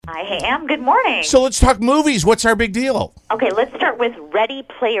I am. Good morning. So let's talk movies. What's our big deal? Okay, let's start with Ready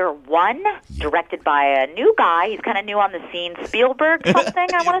Player One, directed by a new guy. He's kind of new on the scene, Spielberg something,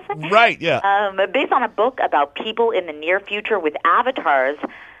 I want to say. Right, yeah. Based on a book about people in the near future with avatars.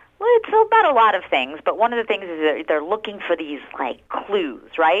 Well, it's about a lot of things, but one of the things is that they're looking for these, like,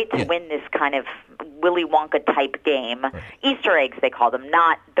 clues, right, to win this kind of Willy Wonka-type game. Right. Easter eggs, they call them,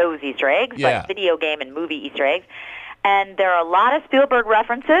 not those Easter eggs, but video game and movie Easter eggs. And there are a lot of Spielberg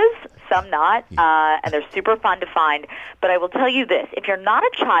references, some not, and they're super fun to find. But I will tell you this, if you're not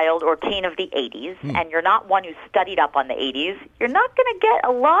a child or teen of the 80s, and you're not one who studied up on the 80s, you're not going to get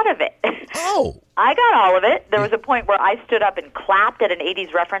a lot of it. Oh. I got all of it. There was a point where I stood up and clapped at an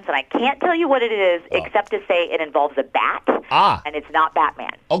 80s reference, and I can't tell you what it is except to say it involves a bat, and it's not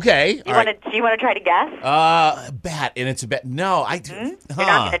Batman. Okay. Do you want to try to guess? Bat, and it's a bat. No, I do. You're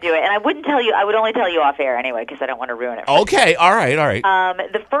not going to do it, and I wouldn't tell you. I would only tell you off air anyway because I don't want to ruin it. Okay, all right.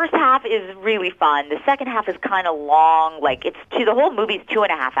 The first half is really fun. The second half is kind of long. Like the whole movie's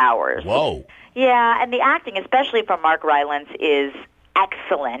 2.5 hours. Whoa. Yeah, and the acting, especially from Mark Rylance, is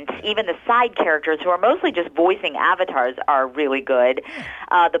excellent. Even the side characters, who are mostly just voicing avatars, are really good.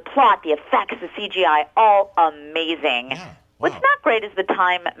 The plot, the effects, the CGI, all amazing. Yeah. Wow. What's not great is the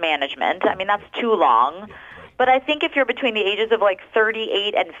time management. I mean, that's too long. But I think if you're between the ages of like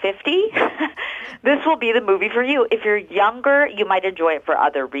 38 and 50, this will be the movie for you. If you're younger, you might enjoy it for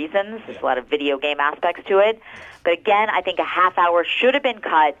other reasons. There's a lot of video game aspects to it. But again, I think a half hour should have been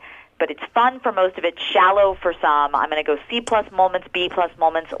cut. But it's fun for most of it, shallow for some. I'm going to go C+ moments, B+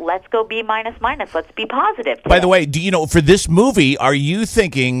 moments. Let's go B-. Let's be positive today. By the way, for this movie, are you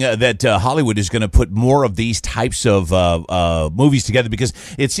thinking that Hollywood is going to put more of these types of movies together? Because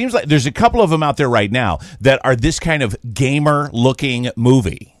it seems like there's a couple of them out there right now that are this kind of gamer-looking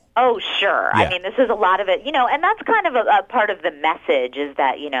movie. Oh, sure. Yeah. I mean, this is a lot of it, and that's kind of a part of the message is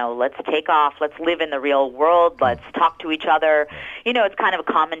that, let's take off, let's live in the real world, let's talk to each other. It's kind of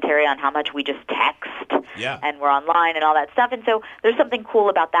a commentary on how much we just text and we're online and all that stuff. And so there's something cool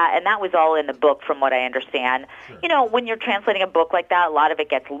about that, and that was all in the book from what I understand. Sure. When you're translating a book like that, a lot of it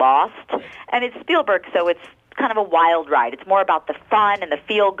gets lost. And it's Spielberg, so it's kind of a wild ride. It's more about the fun and the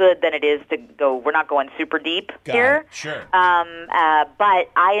feel-good than it is to go, we're not going super deep here. Sure. But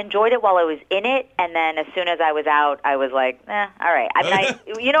I enjoyed it while I was in it, and then as soon as I was out, I was like, all right. I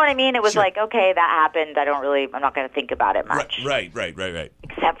mean, you know what I mean? It was like, okay, that happened. I'm not going to think about it much. Right.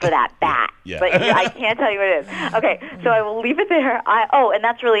 Except for that bat. Yeah. But I can't tell you what it is. Okay, so I will leave it there. And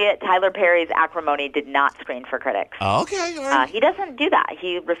that's really it. Tyler Perry's Acrimony did not screen for critics. Okay, all right. He doesn't do that.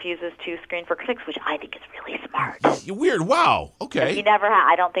 He refuses to screen for critics, which I think is really smart. Weird. Wow. Okay. He never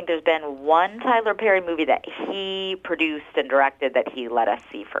had. I don't think there's been one Tyler Perry movie that he produced and directed that he let us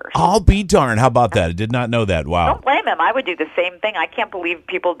see first. I'll be darned. How about that? I did not know that. Wow. Don't blame him. I would do the same thing. I can't believe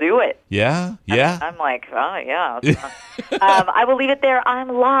people do it. Yeah? I'm like, oh, yeah. I will leave it there. I'm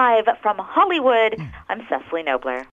live from Hollywood. I'm Cecily Nobler.